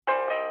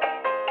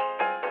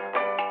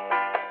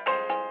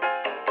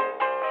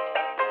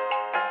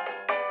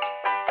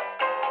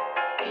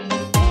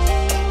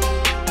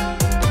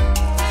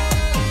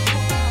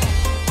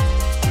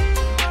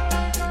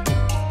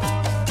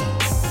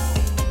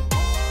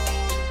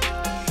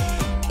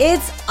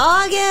It's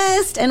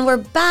August, and we're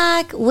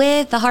back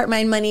with the Heart,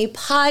 Mind, Money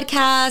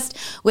podcast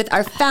with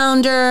our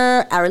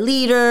founder, our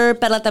leader,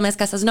 Perla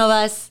Casas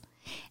Novas.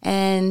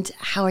 And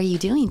how are you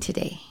doing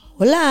today?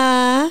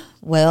 Hola.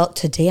 Well,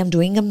 today I'm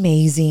doing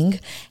amazing.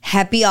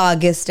 Happy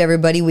August,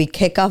 everybody. We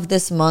kick off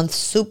this month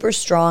super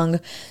strong,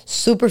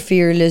 super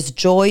fearless,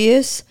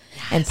 joyous,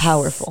 and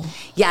powerful.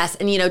 Yes,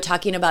 and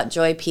talking about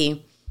Joy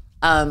P,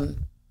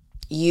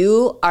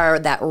 you are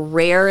that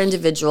rare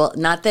individual.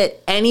 Not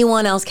that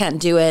anyone else can't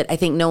do it. I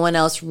think no one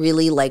else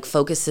really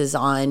focuses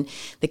on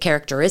the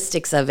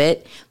characteristics of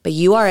it. But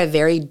you are a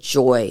very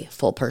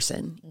joyful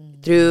person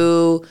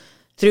through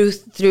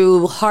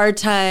hard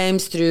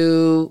times,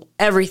 through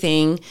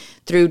everything,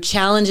 through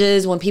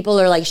challenges. When people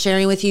are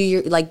sharing with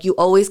you, you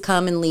always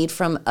come and lead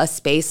from a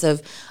space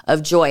of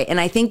joy. And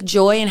I think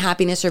joy and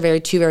happiness are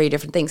two very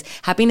different things.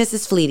 Happiness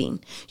is fleeting.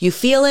 You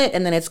feel it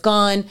and then it's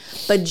gone.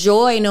 But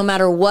joy, no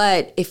matter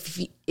what,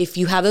 if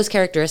you have those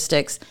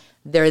characteristics,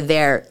 they're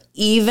there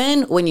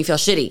even when you feel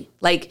shitty.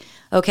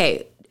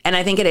 Okay. And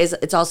I think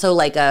it's also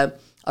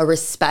a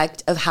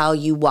respect of how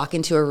you walk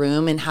into a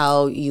room and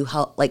how you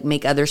help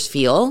make others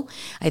feel.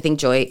 I think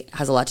joy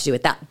has a lot to do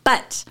with that.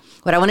 But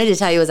what I wanted to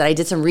tell you is that I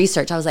did some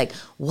research. I was like,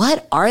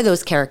 what are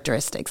those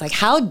characteristics?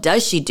 How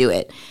does she do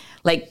it?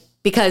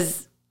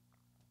 Because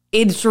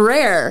it's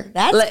rare.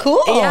 That's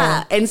cool.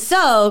 Yeah. And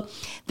so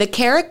the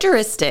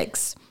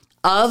characteristics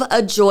of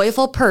a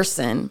joyful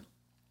person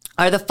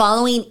are the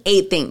following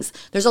 8 things.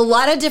 There's a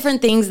lot of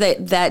different things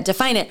that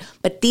define it,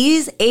 but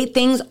these 8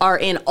 things are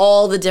in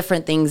all the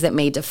different things that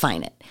may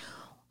define it.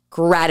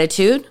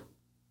 Gratitude,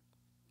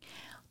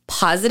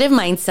 positive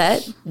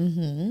mindset,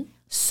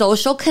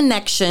 social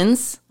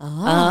connections,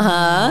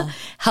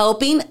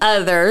 helping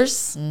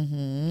others,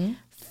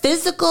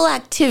 physical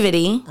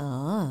activity,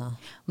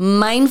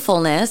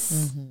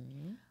 mindfulness,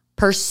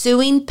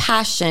 pursuing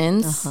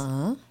passions,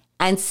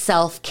 and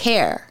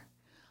self-care.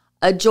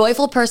 A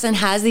joyful person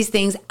has these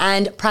things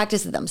and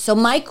practices them. So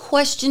my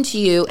question to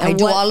you... I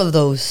do all of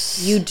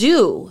those. You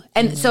do.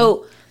 And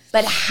so,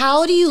 but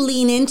how do you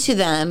lean into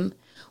them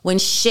when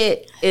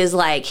shit is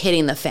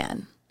hitting the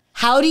fan?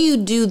 How do you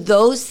do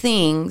those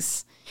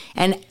things?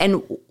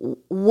 And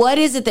what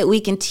is it that we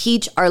can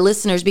teach our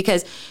listeners?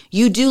 Because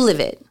you do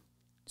live it.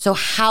 So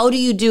how do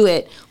you do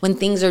it when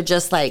things are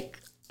just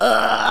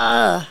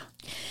ugh?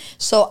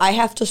 So I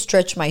have to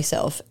stretch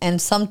myself. And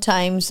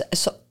sometimes...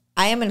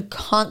 I am in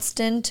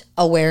constant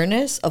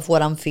awareness of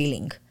what I'm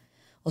feeling.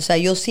 O sea,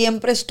 yo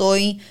siempre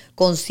estoy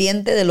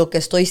consciente de lo que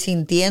estoy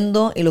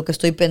sintiendo y lo que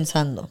estoy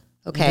pensando.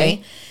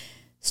 Okay.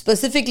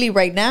 Specifically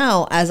right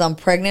now, as I'm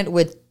pregnant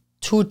with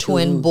 2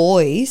 twin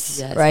boys,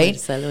 yes, right?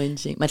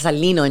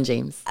 Marcelino and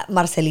James.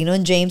 Marcelino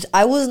and James.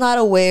 I was not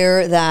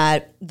aware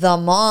that the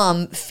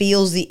mom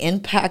feels the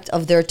impact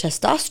of their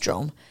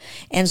testosterone.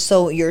 And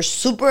so you're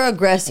super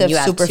aggressive,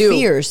 super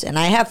fierce. And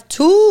I have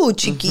 2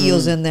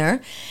 chiquillos in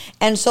there.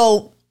 And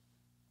so...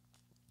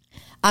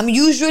 I'm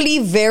usually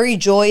very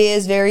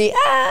joyous, very,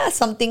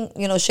 something,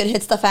 shit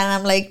hits the fan. And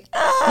I'm like,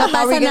 how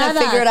are we going to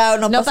figure it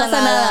out? No pasa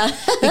nada.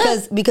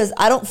 because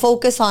I don't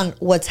focus on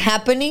what's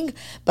happening,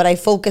 but I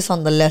focus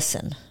on the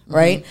lesson,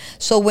 right?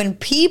 So when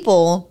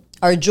people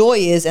are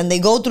joyous and they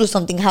go through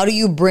something, how do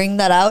you bring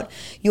that out?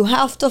 You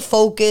have to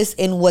focus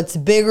in what's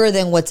bigger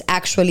than what's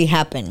actually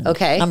happening.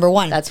 Okay. Number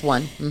 1. That's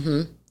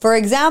 1. For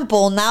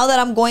example, now that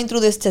I'm going through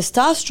this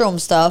testosterone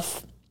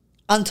stuff,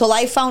 until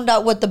I found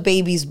out what the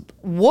babies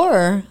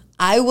were,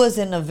 I was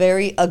in a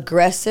very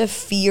aggressive,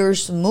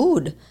 fierce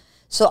mood.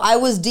 So I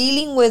was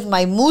dealing with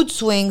my mood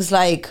swings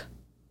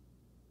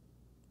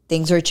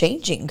things are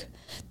changing.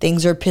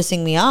 Things are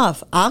pissing me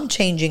off. I'm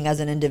changing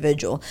as an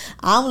individual.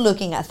 I'm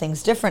looking at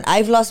things different.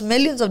 I've lost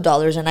millions of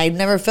dollars and I've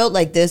never felt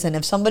like this. And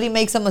if somebody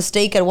makes a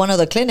mistake at one of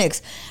the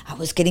clinics, I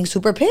was getting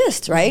super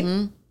pissed, right?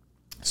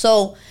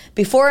 So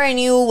before I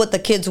knew what the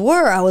kids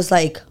were, I was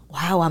like,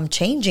 wow, I'm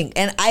changing.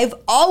 And I've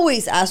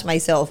always asked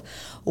myself,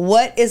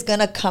 what is going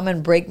to come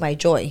and break my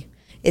joy?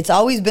 It's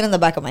always been in the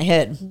back of my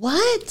head.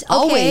 What? Okay.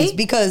 Always,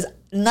 because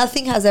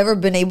nothing has ever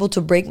been able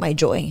to break my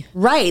joy.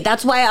 Right.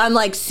 That's why I'm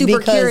super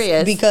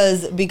curious.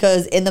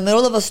 Because in the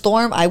middle of a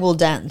storm, I will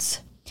dance.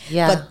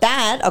 Yeah. But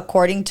that,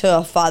 according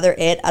to Father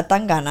Ed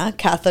Atangana,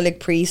 Catholic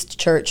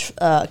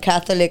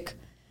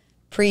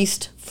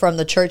priest from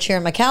the church here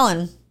in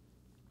McAllen,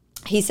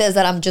 he says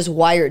that I'm just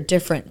wired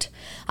different.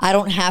 I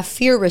don't have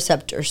fear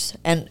receptors.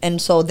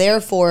 And so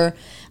therefore,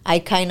 I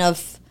kind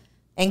of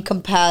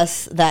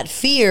encompass that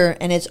fear,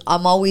 and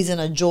I'm always in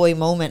a joy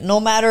moment. No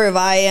matter if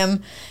I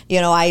am,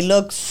 I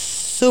look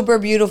super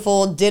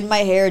beautiful, did my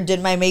hair,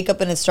 did my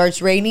makeup, and it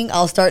starts raining,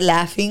 I'll start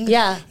laughing.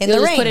 Yeah, in the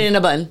rain. Just put it in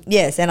a bun.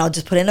 Yes, and I'll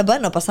just put it in a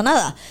bun, no pasa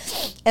nada.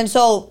 And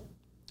so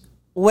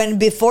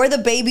before the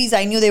babies,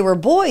 I knew they were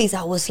boys,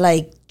 I was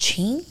like,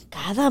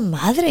 chingada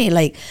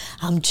madre,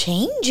 I'm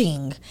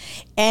changing.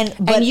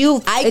 But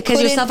you,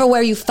 because you're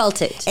self-aware, you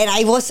felt it. And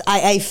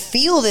I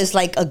feel this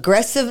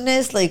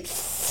aggressiveness,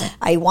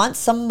 I want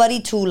somebody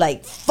to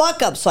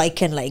fuck up so I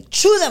can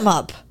chew them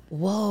up.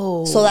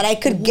 Whoa. So that I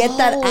could get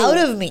that out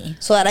of me.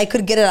 So that I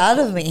could get it out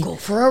of me. Go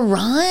for a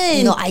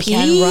run. No, I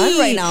can't run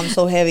right now. I'm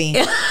so heavy.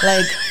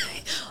 Like,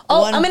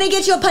 I'm going to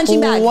get you a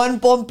punching bag. One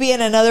pompi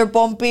and another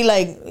pompi.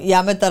 Like,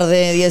 ya me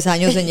tardé 10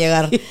 años en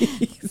llegar.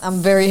 I'm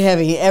very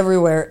heavy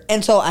everywhere.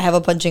 And so I have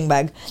a punching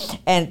bag.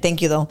 And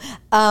thank you, though.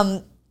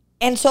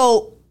 And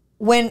so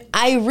when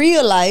I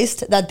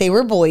realized that they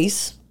were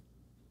boys,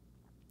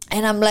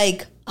 and I'm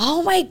like,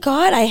 oh my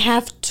God, I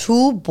have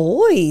 2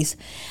 boys,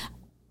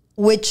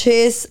 which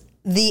is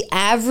the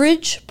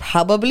average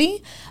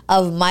probably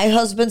of my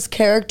husband's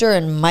character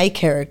and my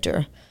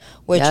character,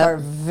 which are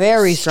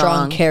very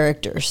strong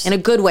characters. In a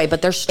good way,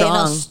 but they're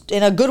strong.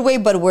 In a good way,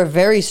 but we're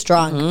very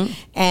strong.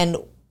 And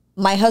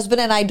my husband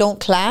and I don't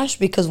clash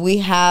because we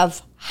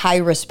have high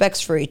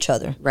respects for each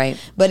other. Right.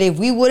 But if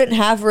we wouldn't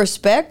have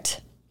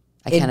respect,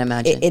 I can't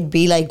imagine. It'd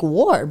be like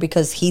war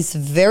because he's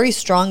very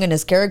strong in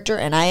his character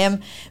and I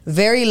am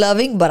very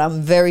loving, but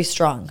I'm very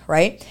strong,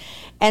 right?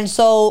 And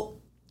so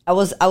I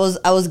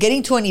was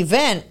getting to an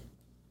event,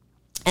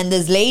 and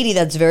this lady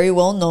that's very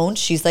well known,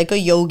 she's like a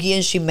yogi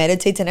and she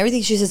meditates and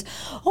everything. She says,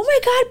 "Oh my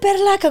God,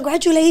 Perla,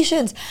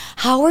 congratulations.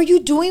 How are you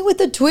doing with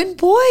the twin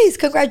boys?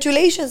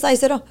 Congratulations." I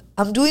said, "Oh,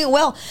 I'm doing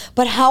well.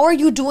 But how are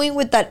you doing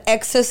with that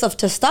excess of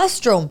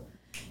testosterone?"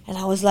 And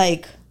I was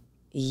like,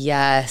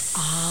 yes.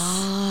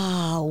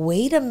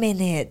 Wait a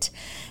minute.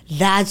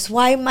 That's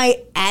why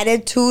my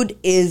attitude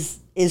is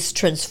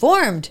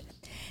transformed.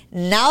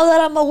 Now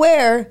that I'm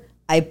aware,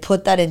 I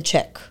put that in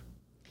check.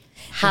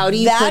 How do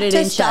you put it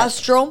in check? That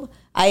testosterone,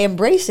 I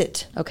embrace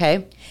it.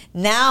 Okay.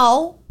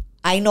 Now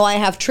I know I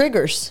have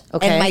triggers.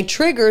 Okay. And my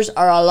triggers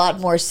are a lot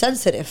more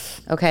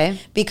sensitive. Okay.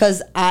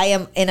 Because I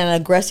am in an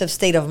aggressive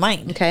state of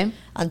mind. Okay.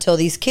 Until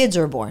these kids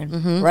are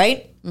born.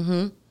 Right?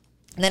 Mm-hmm.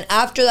 And then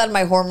after that,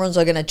 my hormones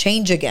are going to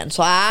change again.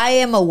 So I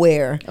am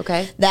aware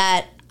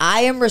that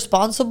I am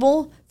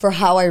responsible for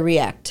how I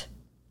react.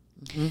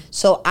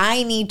 So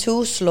I need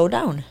to slow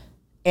down.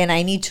 And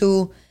I need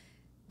to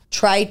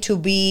try to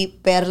be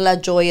Perla,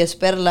 joyous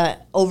Perla,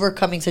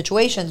 overcoming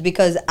situations.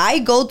 Because I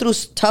go through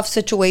tough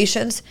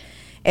situations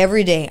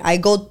every day. I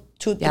go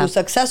through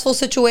successful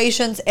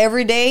situations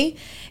every day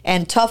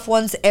and tough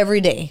ones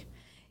every day.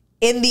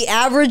 In the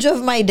average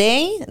of my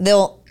day,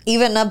 they'll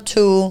even up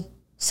to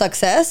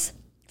success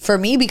for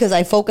me because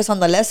I focus on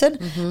the lesson.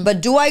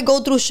 But do I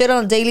go through shit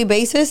on a daily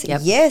basis?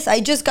 Yep. Yes.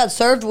 I just got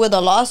served with a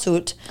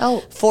lawsuit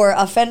for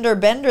a fender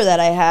bender that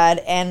I had,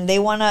 and they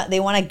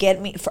wanna get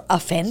me for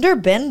a fender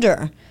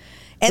bender.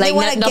 And like they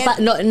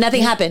wanna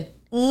nothing happened.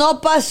 No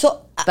pasó.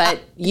 But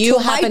you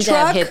happen to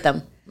have hit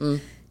them.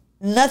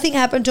 Nothing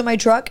happened to my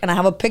truck, and I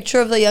have a picture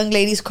of the young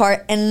lady's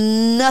car,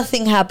 and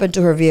nothing happened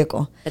to her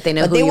vehicle. But they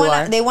know who you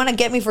are. They want to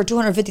get me for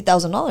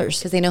 $250,000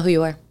 because they know who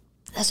you are.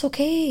 That's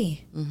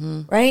okay,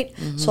 right?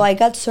 So I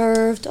got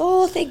served.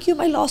 Oh, thank you,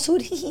 my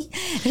lawsuit.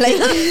 Like,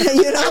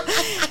 you know,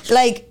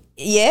 like,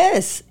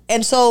 yes.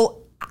 And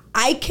so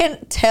I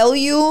can tell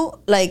you,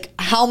 like,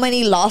 how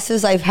many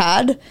losses I've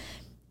had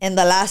in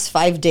the last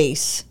 5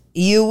 days.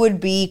 You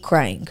would be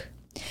crying.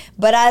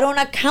 But I don't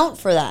account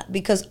for that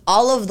because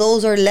all of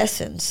those are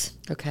lessons.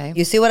 Okay.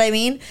 You see what I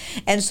mean?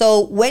 And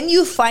so when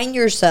you find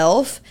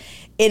yourself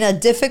in a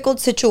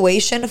difficult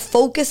situation,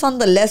 focus on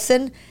the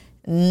lesson,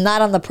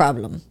 not on the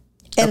problem.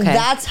 And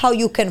that's how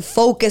you can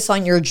focus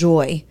on your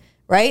joy,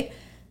 right?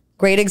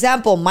 Great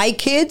example. My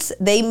kids,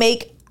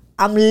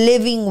 I'm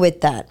living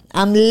with that.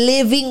 I'm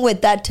living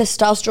with that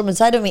testosterone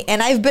inside of me.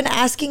 And I've been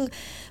asking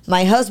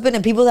my husband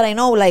and people that I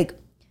know, like,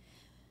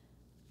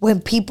 when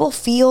people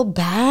feel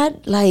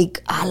bad,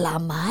 like, a la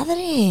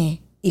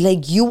madre.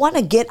 Like, you want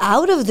to get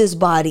out of this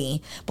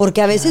body. Porque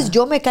a veces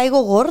yo me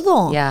caigo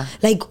gordo. Yeah.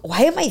 Like,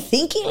 why am I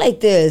thinking like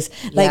this?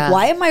 Like,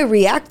 why am I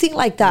reacting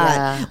like that?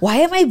 Yeah. Why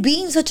am I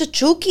being such a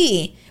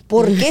chuki?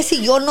 ¿Por qué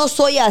si yo no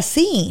soy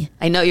así?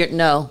 I know you're,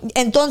 no.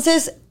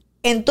 Entonces,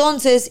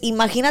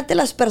 imagínate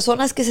las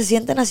personas que se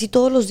sienten así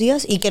todos los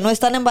días y que no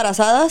están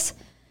embarazadas.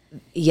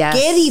 Yes.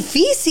 Qué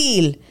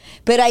difícil.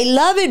 But I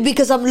love it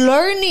because I'm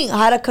learning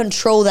how to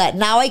control that.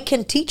 Now I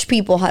can teach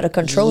people how to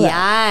control that.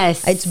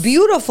 Yes. It's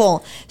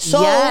beautiful.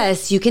 So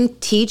yes, you can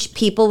teach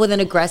people with an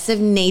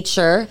aggressive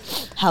nature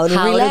how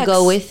to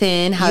go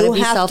within, how to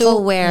be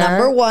self-aware.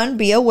 Number 1,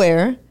 be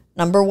aware.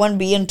 Number 1,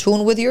 be in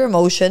tune with your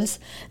emotions.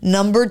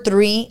 Number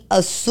 3,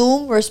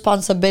 assume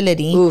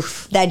responsibility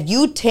that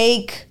you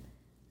take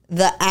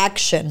the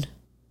action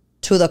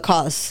to the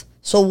cause.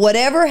 So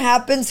whatever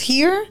happens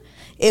here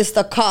is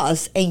the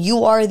cause and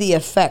you are the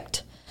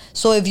effect.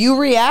 So if you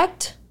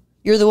react,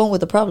 you're the one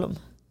with the problem.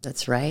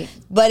 That's right.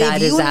 But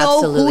if you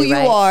know who you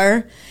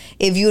are,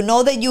 if you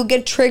know that you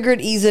get triggered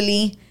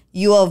easily,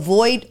 you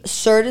avoid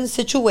certain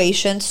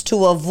situations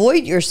to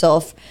avoid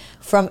yourself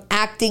from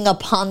acting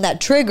upon that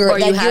trigger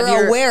that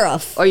you're aware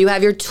of. Or you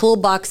have your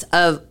toolbox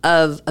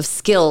of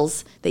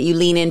skills that you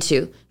lean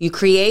into. You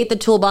create the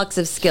toolbox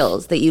of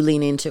skills that you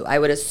lean into, I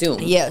would assume.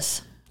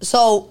 Yes.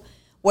 So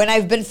when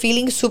I've been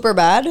feeling super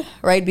bad,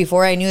 right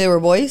before I knew they were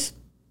boys,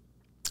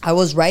 I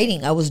was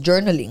writing, I was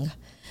journaling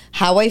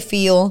how I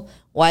feel,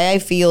 why I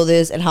feel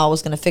this, and how I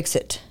was going to fix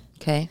it.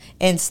 Okay.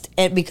 And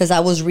because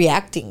I was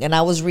reacting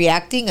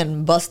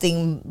and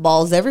busting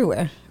balls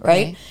everywhere,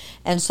 right? Okay.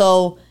 And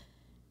so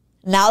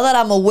now that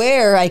I'm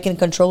aware, I can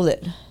control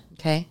it.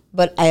 Okay.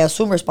 But I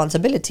assume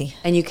responsibility.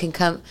 And you can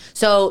come.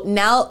 So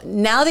now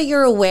that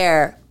you're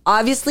aware,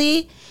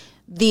 obviously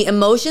the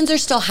emotions are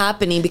still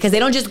happening because they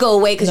don't just go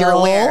away because you're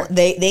aware.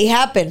 They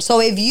happen. So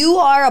if you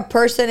are a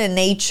person in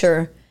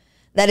nature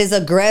that is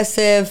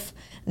aggressive,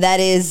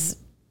 that is,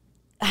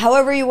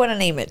 however you want to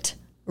name it,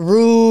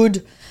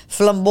 rude,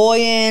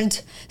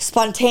 flamboyant,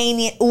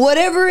 spontaneous,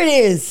 whatever it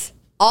is,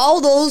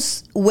 all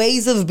those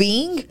ways of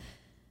being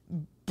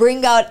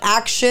bring out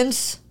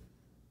actions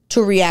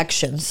to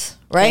reactions,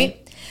 right? Okay.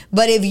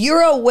 But if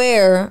you're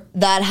aware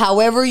that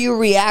however you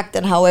react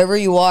and however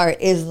you are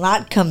is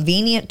not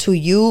convenient to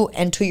you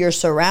and to your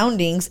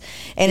surroundings,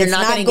 and you're it's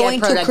not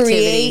going to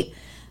create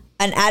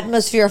an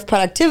atmosphere of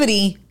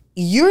productivity,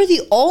 you're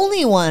the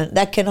only one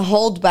that can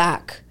hold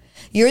back.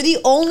 You're the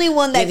only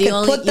one that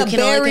can put the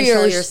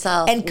barriers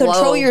and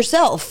control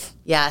yourself.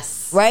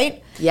 Yes.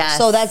 Right? Yes.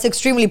 So that's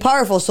extremely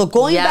powerful. So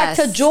going back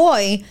to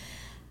joy,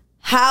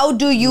 how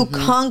do you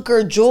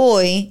conquer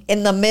joy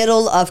in the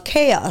middle of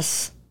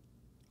chaos?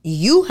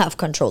 You have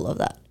control of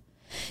that.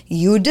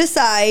 You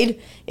decide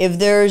if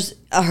there's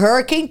a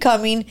hurricane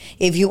coming,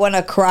 if you want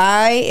to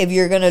cry, if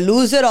you're going to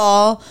lose it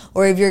all,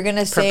 or if you're going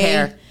to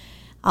say,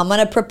 I'm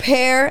going to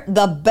prepare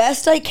the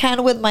best I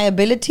can with my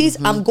abilities.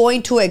 I'm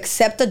going to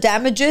accept the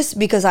damages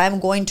because I'm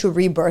going to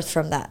rebirth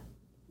from that.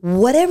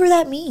 Whatever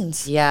that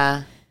means.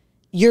 Yeah.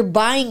 You're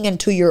buying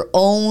into your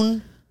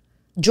own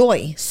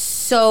joy.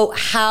 So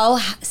how,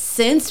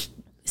 since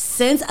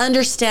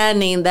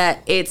understanding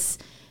that it's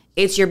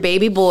your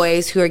baby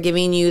boys who are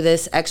giving you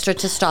this extra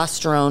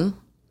testosterone,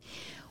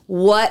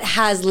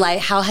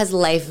 how has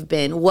life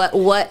been?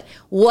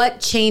 What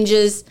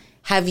changes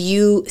have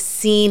you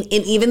seen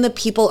in even the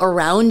people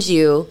around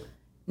you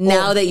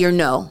now that you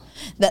know?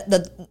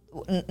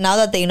 Now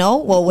that they know?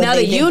 Well, now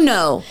that you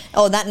know.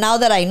 Oh, now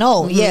that I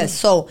know, yes.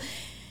 So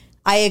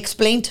I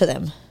explained to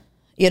them,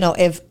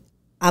 if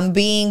I'm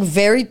being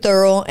very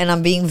thorough and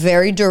I'm being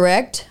very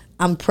direct,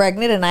 I'm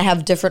pregnant and I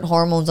have different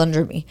hormones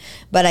under me.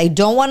 But I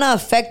don't want to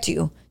affect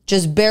you.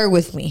 Just bear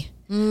with me.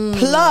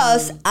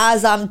 Plus,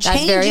 as I'm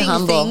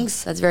changing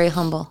things. That's very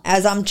humble.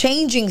 As I'm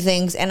changing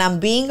things and I'm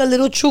being a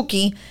little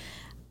chooky,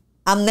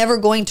 I'm never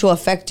going to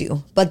affect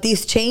you. But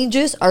these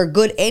changes are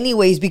good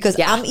anyways because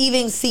I'm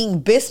even seeing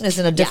business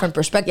in a different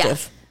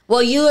perspective. Yeah.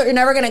 Well, you're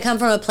never going to come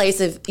from a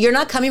place of, you're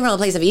not coming from a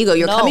place of ego.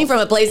 You're coming from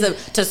a place of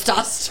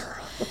testosterone.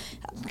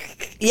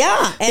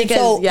 Yeah. And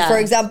for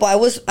example, I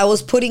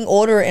was putting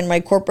order in my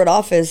corporate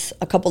office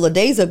a couple of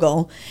days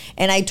ago,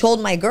 and I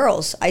told my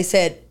girls, I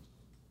said,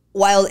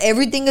 while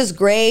everything is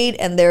great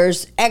and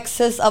there's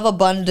excess of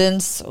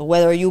abundance,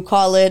 whether you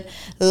call it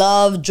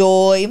love,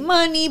 joy,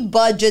 money,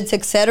 budgets,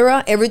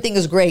 etc., everything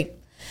is great.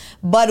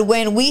 But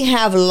when we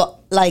have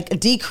a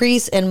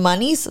decrease in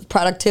monies,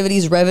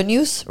 productivities,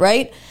 revenues,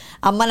 right?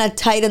 I'm going to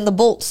tighten the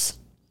bolts.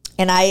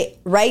 And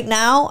right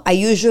now, I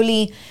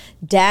usually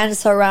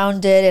dance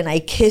around it and I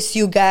kiss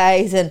you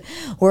guys and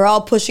we're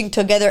all pushing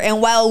together.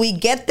 And while we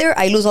get there,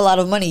 I lose a lot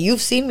of money. You've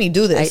seen me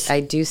do this.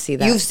 I do see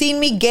that. You've seen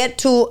me get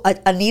to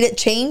a needed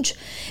change,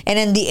 and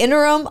in the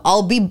interim,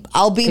 I'll be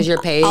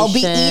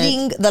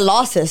eating the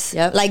losses.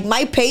 Yep. Like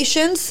my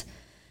patience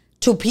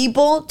to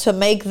people to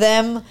make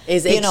them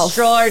is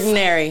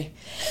extraordinary.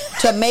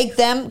 To make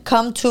them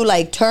come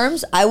to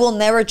terms, I will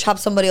never chop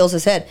somebody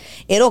else's head.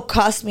 It'll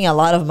cost me a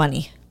lot of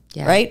money.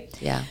 Yeah. Right?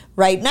 Yeah.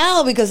 Right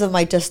now, because of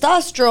my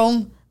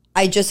testosterone,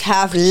 I just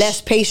have less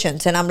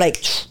patience. And I'm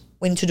like,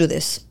 we need to do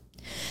this.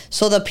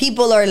 So the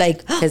people are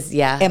like,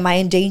 am I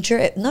in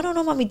danger? No,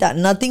 mamita.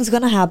 Nothing's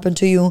going to happen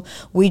to you.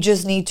 We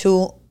just need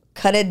to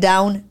cut it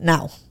down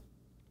now.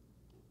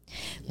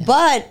 Yeah.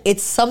 But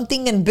it's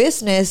something in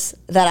business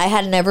that I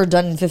had never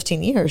done in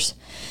 15 years.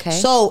 Okay.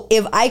 So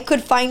if I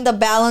could find the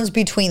balance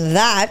between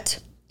that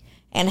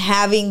and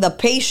having the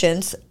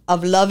patience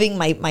of loving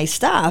my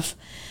staff,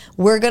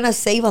 we're going to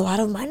save a lot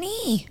of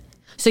money.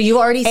 So you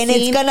already seen and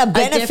it's going to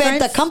benefit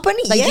the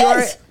company.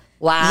 Yes.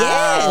 Wow.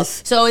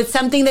 Yes. So it's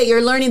something that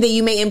you're learning that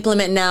you may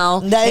implement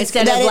now. That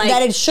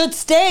it should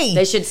stay.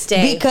 They should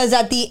stay. Because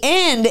at the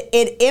end,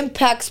 it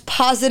impacts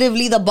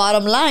positively the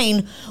bottom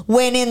line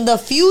when in the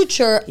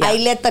future, I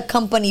let the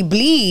company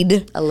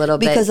bleed a little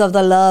bit because of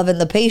the love and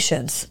the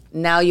patience.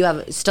 Now you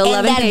have still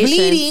love and patience. And that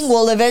bleeding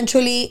will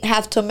eventually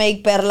have to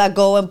make Perla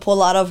go and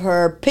pull out of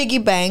her piggy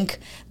bank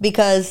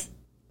because...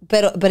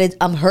 But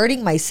I'm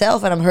hurting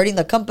myself and I'm hurting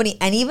the company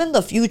and even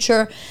the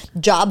future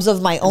jobs of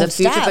my own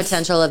staff. The future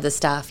potential of the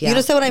staff, yeah. You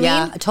understand what I mean?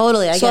 Yeah,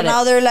 totally, I get it. So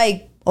now they're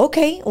like,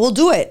 okay, we'll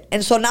do it.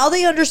 And so now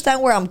they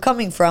understand where I'm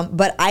coming from,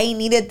 but I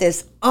needed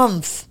this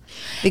oomph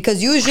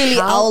because usually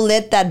I'll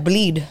let that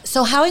bleed.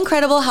 So how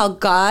incredible how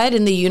God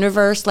and the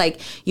universe,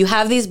 you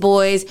have these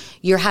boys,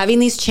 you're having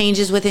these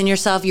changes within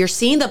yourself, you're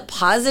seeing the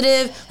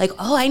positive,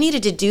 I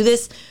needed to do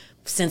this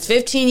since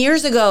 15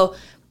 years ago.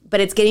 but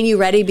it's getting you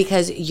ready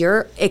because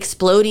you're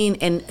exploding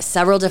in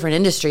several different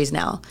industries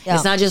now. Yeah.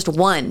 It's not just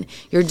one.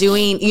 You're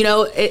doing, you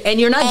know, and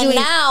you're not doing.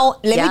 Now,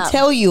 let me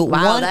tell you.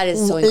 Wow, that is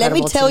so incredible. Let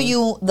me tell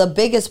you the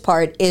biggest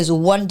part is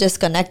one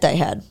disconnect I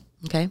had.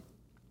 Okay.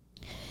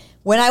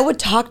 When I would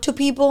talk to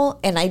people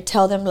and I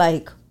tell them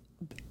like,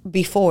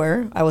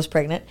 before I was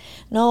pregnant,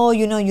 no,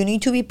 you know, you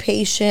need to be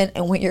patient.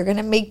 And when you're going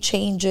to make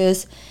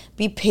changes,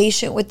 be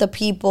patient with the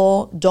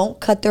people. Don't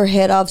cut their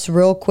head off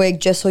real quick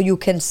just so you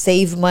can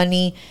save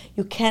money.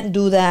 You can't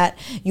do that.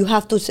 You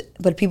have to.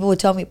 But people would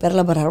tell me,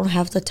 Perla, but I don't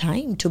have the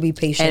time to be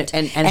patient.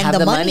 And have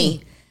the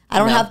money. I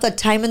don't have the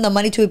time and the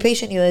money to be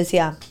patient. You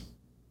decía.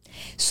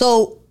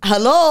 So,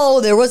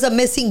 hello, there was a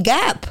missing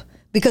gap.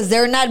 Because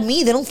they're not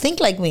me. They don't think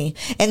like me.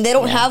 And they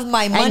don't have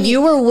my money. And you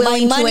were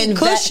willing my money to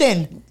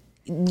cushion.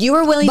 You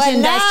were willing to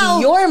invest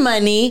your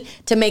money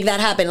to make that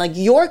happen, like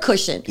your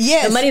cushion.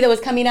 Yes. The money that was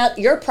coming out,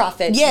 your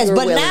profit. Yes,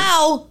 but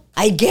now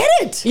I get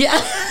it. Yeah.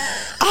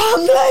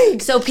 I'm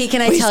like... So, P,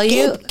 can I tell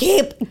you?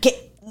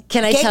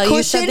 Can I tell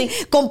you something?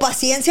 Con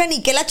paciencia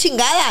ni que la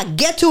chingada.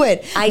 Get to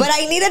it. But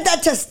I needed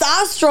that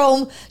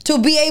testosterone to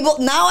be able...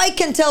 Now I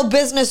can tell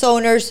business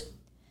owners,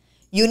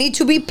 you need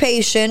to be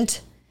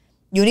patient.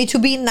 You need to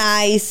be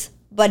nice.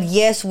 But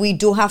yes, we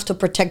do have to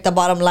protect the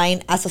bottom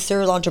line as a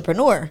serial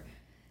entrepreneur.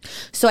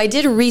 So I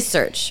did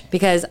research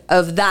because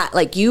of that.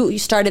 Like you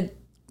started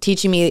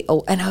teaching me,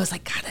 and I was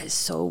like, God, that is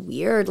so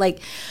weird.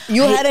 Like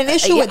you had an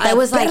issue with that. I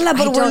was like, Perla,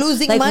 but we're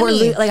losing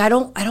money.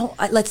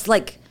 Let's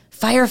like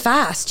fire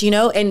fast, you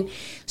know? And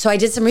so I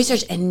did some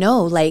research and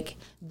no, like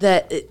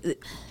the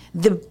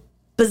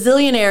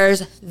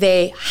bazillionaires,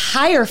 they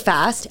hire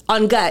fast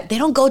on gut. They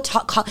don't go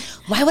talk.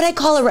 Why would I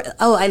call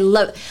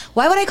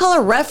why would I call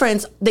a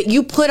reference that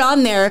you put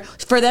on there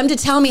for them to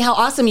tell me how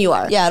awesome you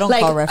are? Yeah, I don't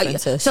call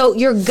references. So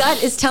your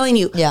gut is telling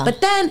you. Yeah. But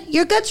then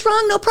your gut's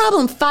wrong, no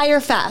problem. Fire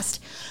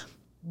fast.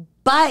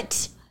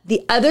 But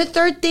the other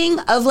third thing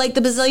of like the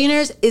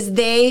bazillionaires is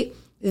they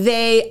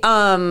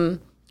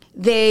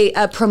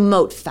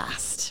promote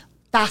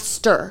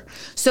faster.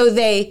 So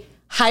they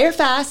hire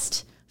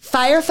fast,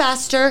 fire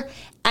faster,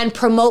 and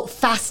promote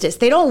fastest.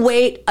 They don't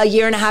wait a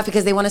year and a half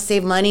because they want to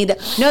save money.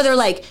 No, they're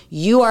like,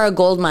 you are a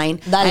gold mine.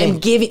 I'm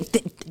giving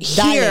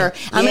here.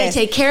 I'm going to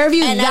take care of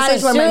you. And that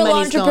is where my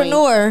money's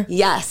entrepreneur, going.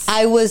 Yes.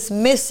 I was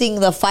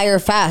missing the fire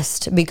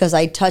fast because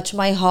I touch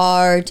my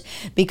heart,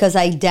 because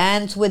I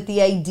dance with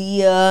the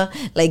idea,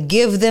 like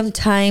give them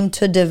time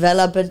to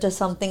develop into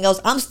something else.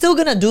 I'm still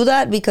going to do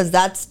that because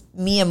that's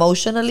me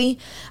emotionally.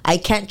 I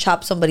can't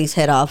chop somebody's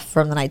head off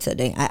from the night to the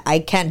day. I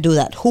can't do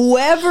that.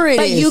 Whoever it is.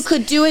 But you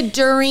could do it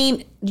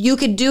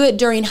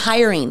during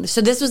hiring.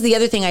 So this was the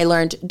other thing I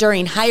learned.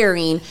 During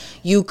hiring,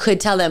 you could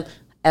tell them,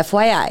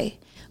 FYI,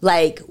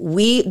 like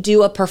we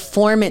do a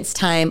performance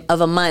time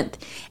of a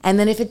month. And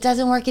then if it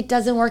doesn't work, it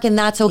doesn't work. And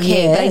that's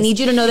okay. Yes. But I need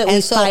you to know that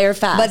we fire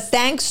fast. But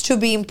thanks to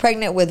being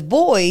pregnant with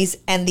boys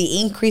and the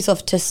increase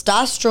of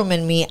testosterone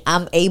in me,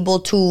 I'm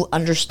able to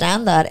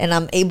understand that and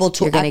I'm able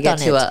to act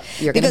on it.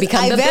 You're going to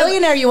become the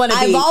billionaire you want to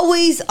be. I've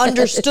always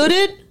understood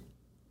it,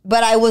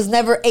 but I was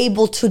never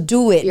able to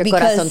do it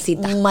because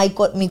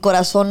mi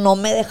corazón no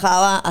me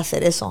dejaba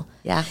hacer eso.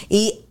 Yeah.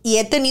 Y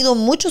he tenido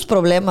muchos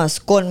problemas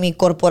con mi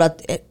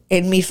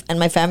in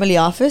my family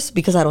office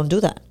because I don't do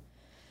that.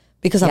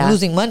 Because I'm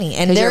losing money.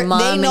 And they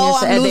know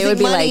I'm losing they would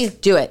be money. Like,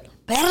 do it.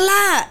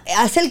 Perla,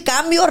 haz el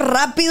cambio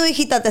rápido,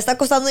 hijita. Te está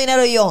costando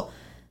dinero. Y yo,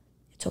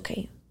 it's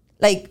okay.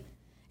 Like,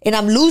 and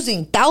I'm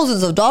losing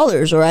thousands of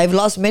dollars or I've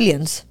lost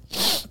millions.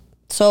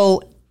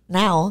 So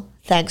now,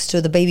 thanks to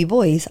the baby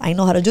boys, I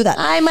know how to do that.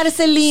 Hi,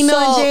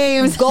 Marcelino,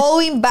 James.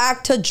 Going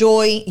back to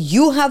joy,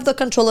 you have the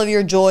control of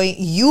your joy.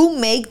 You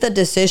make the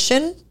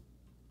decision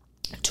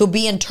to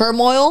be in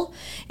turmoil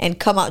and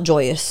come out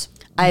joyous.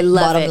 I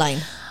love Bottom it. line.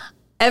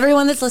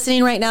 Everyone that's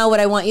listening right now, what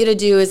I want you to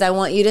do is I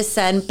want you to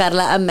send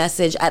Perla a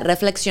message at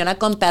Reflexiona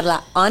con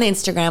Perla on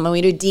Instagram. I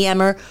want you to DM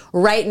her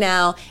right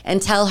now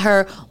and tell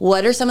her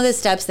what are some of the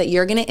steps that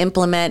you're going to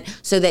implement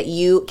so that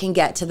you can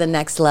get to the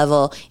next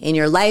level in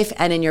your life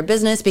and in your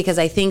business. Because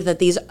I think that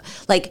these,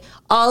 like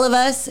all of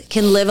us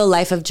can live a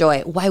life of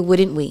joy. Why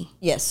wouldn't we?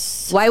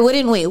 Yes. Why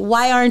wouldn't we?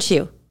 Why aren't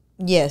you?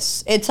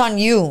 Yes. It's on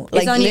you.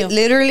 It's on you.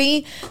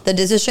 Literally, the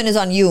decision is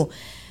on you.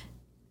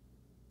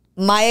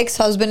 My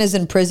ex-husband is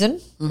in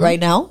prison right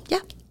now. Yeah.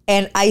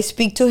 And I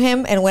speak to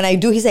him, and when I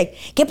do, he's like,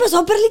 ¿Qué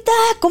pasó,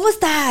 Perlita? ¿Cómo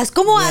estás?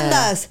 ¿Cómo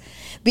andas?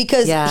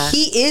 Because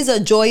he is a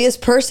joyous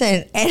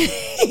person. And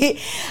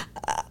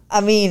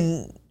I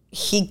mean,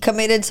 he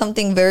committed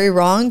something very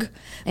wrong.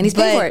 And he's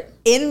paying for it.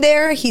 In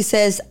there, he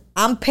says,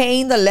 I'm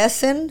paying the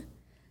lesson,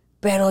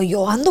 pero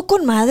yo ando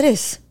con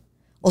madres.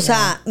 O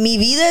sea, mi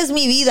vida es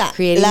mi vida.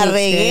 Creating La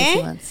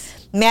regué.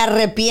 Me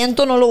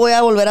arrepiento, no lo voy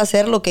a volver a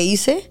hacer lo que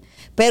hice.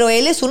 Pero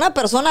él es una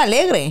persona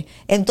alegre.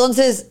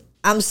 Entonces,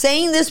 I'm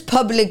saying this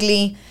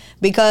publicly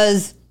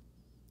because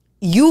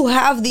you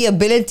have the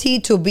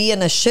ability to be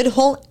in a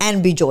shithole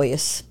and be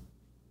joyous.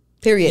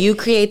 Period. You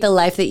create the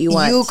life that you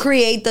want. You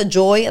create the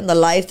joy and the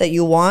life that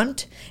you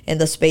want in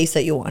the space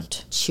that you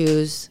want.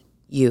 Choose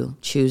you.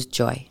 Choose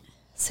joy.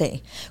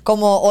 Sí.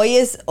 Como hoy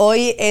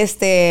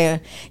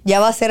ya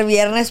va a ser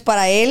viernes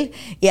para él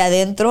y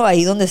adentro,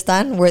 ahí donde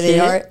están, where they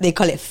are, they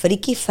call it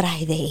Freaky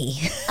Friday.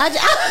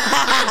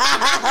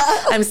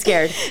 I'm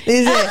scared.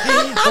 Dice,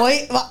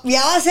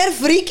 ya va a ser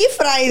Freaky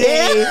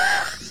Friday.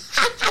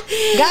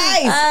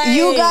 Guys,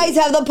 you guys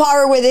have the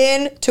power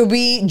within to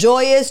be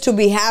joyous, to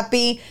be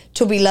happy,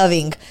 to be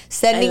loving.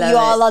 Sending you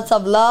all lots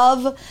of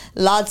love,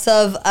 lots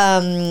of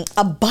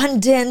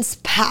abundance,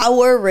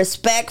 power,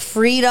 respect,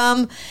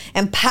 freedom,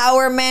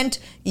 empowerment.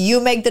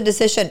 You make the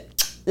decision.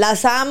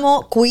 Las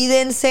amo,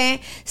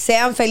 cuídense,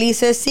 sean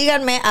felices.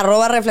 Síganme,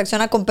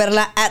 @reflexiona con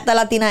Perla @the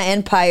Latina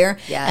Empire.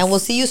 Yes. And we'll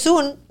see you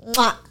soon.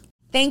 Mwah.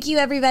 Thank you,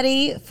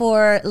 everybody,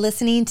 for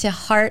listening to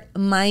Heart,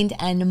 Mind,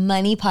 and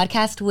Money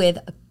podcast with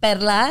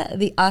Perla,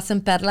 the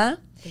awesome Perla.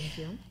 Thank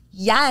you.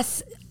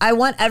 Yes, I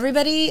want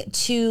everybody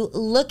to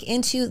look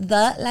into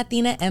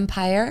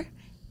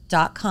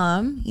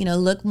thelatinaempire.com.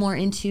 Look more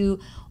into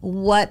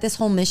what this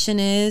whole mission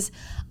is.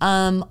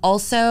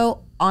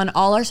 Also, on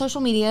all our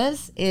social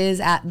medias is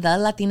at The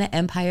Latina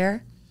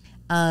Empire.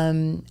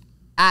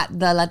 At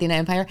The Latina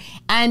Empire.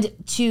 And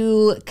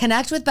to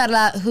connect with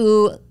Perla,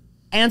 who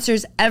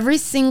answers every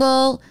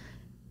single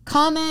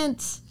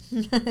comment,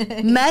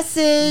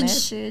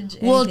 message.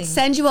 We'll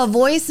send you a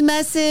voice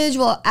message.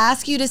 We'll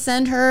ask you to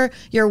send her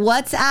your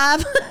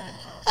WhatsApp.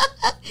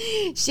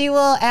 She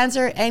will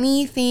answer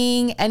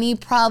anything, any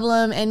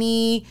problem,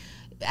 any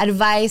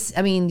advice.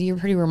 I mean, you're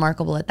pretty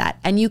remarkable at that.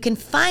 And you can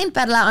find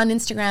Perla on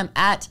Instagram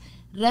at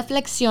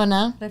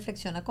Reflexiona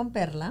con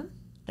Perla.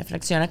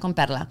 Reflexiona con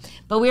Perla.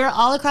 But we are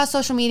all across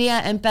social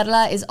media, and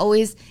Perla is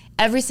always,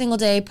 every single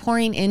day,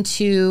 pouring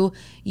into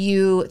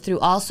you through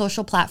all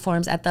social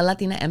platforms at The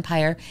Latina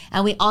Empire.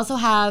 And we also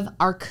have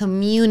our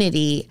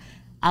community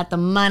at the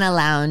Mana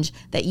Lounge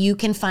that you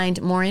can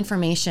find more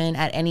information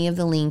at any of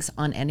the links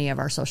on any of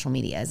our social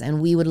medias.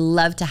 And we would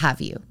love to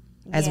have you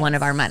as one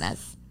of our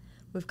manas.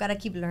 We've got to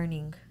keep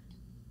learning.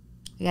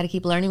 We got to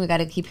keep learning. We got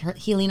to keep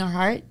healing our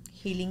heart.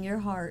 Healing your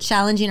heart.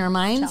 Challenging our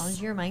minds.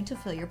 Challenging your mind to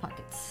fill your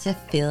pockets. To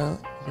fill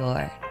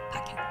your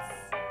pockets.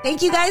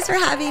 Thank you guys for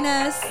having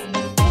us.